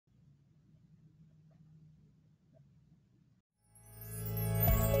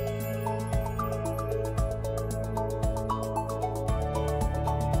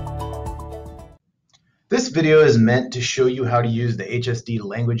This video is meant to show you how to use the HSD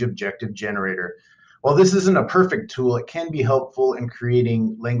Language Objective Generator. While this isn't a perfect tool, it can be helpful in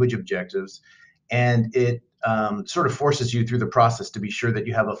creating language objectives, and it sort of forces you through the process to be sure that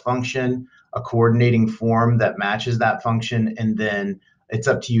you have a function, a coordinating form that matches that function, and then it's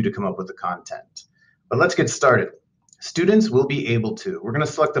up to you to come up with the content. But let's get started. Students will be able to, we're going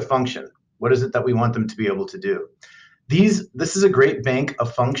to select the function. What is it that we want them to be able to do? This is a great bank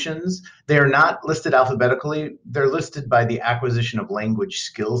of functions. They are not listed alphabetically. They're listed by the acquisition of language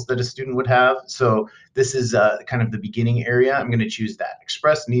skills that a student would have. So this is kind of the beginning area. I'm going to choose that,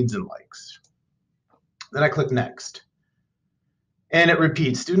 express needs and likes. Then I click next. And it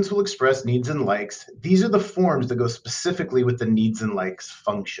repeats, students will express needs and likes. These are the forms that go specifically with the needs and likes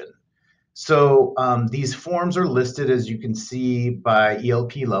function. So these forms are listed, as you can see, by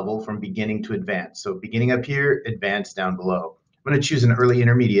ELP level from beginning to advanced. So beginning up here, advanced down below. I'm going to choose an early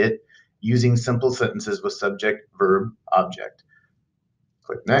intermediate using simple sentences with subject, verb, object.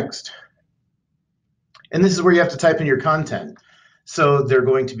 Click next. And this is where you have to type in your content. So they're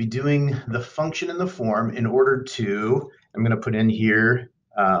going to be doing the function in the form in order to, I'm going to put in here,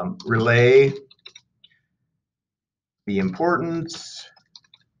 relay the importance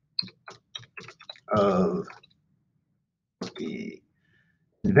of the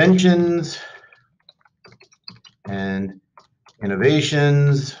inventions and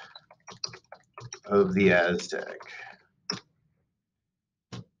innovations of the Aztec.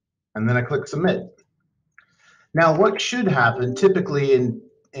 And then I click submit. Now what should happen, typically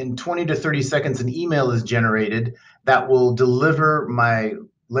in 20 to 30 seconds, an email is generated that will deliver my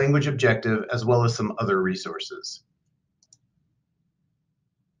language objective as well as some other resources.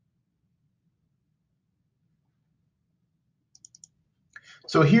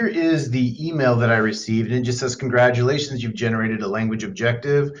 So here is the email that I received, and it just says, congratulations, you've generated a language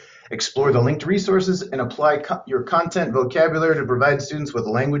objective. Explore the linked resources and apply your content vocabulary to provide students with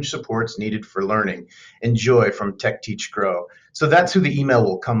language supports needed for learning. Enjoy, from Tech Teach Grow. So that's who the email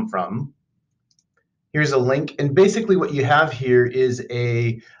will come from. Here's a link, and basically what you have here is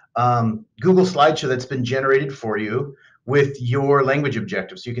a Google slideshow that's been generated for you with your language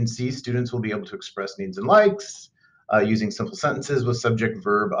objectives. So you can see students will be able to express needs and likes, using simple sentences with subject,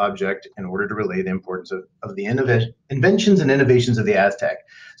 verb, object in order to relay the importance of the inventions and innovations of the Aztec.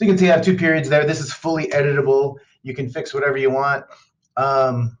 So you can see I have 2 periods there. This is fully editable. You can fix whatever you want.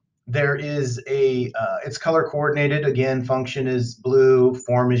 There is it's color coordinated. Again, function is blue,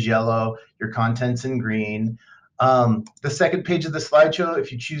 form is yellow, your content's in green. The second page of the slideshow, if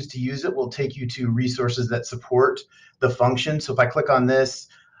you choose to use it, will take you to resources that support the function. So if I click on this,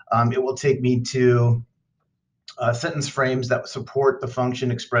 it will take me to sentence frames that support the function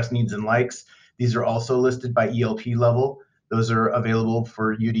express needs and likes. These are also listed by ELP level. Those are available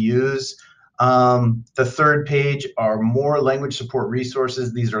for you to use. The third page are more language support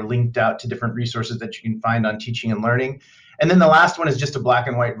resources. These are linked out to different resources that you can find on teaching and learning. And then the last one is just a black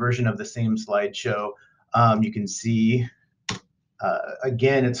and white version of the same slideshow. You can see,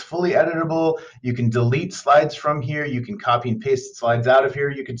 again, it's fully editable. You can delete slides from here. You can copy and paste slides out of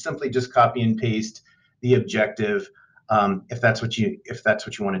here. You can simply just copy and paste the objective if that's what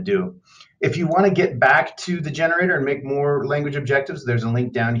you want to do. If you want to get back to the generator and make more language objectives, there's a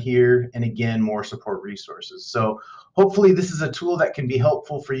link down here, and again, more support resources. So hopefully this is a tool that can be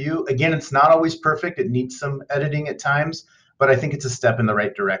helpful for you. Again, it's not always perfect. It needs some editing at times, but I think it's a step in the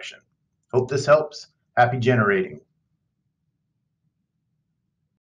right direction. Hope this helps. Happy generating.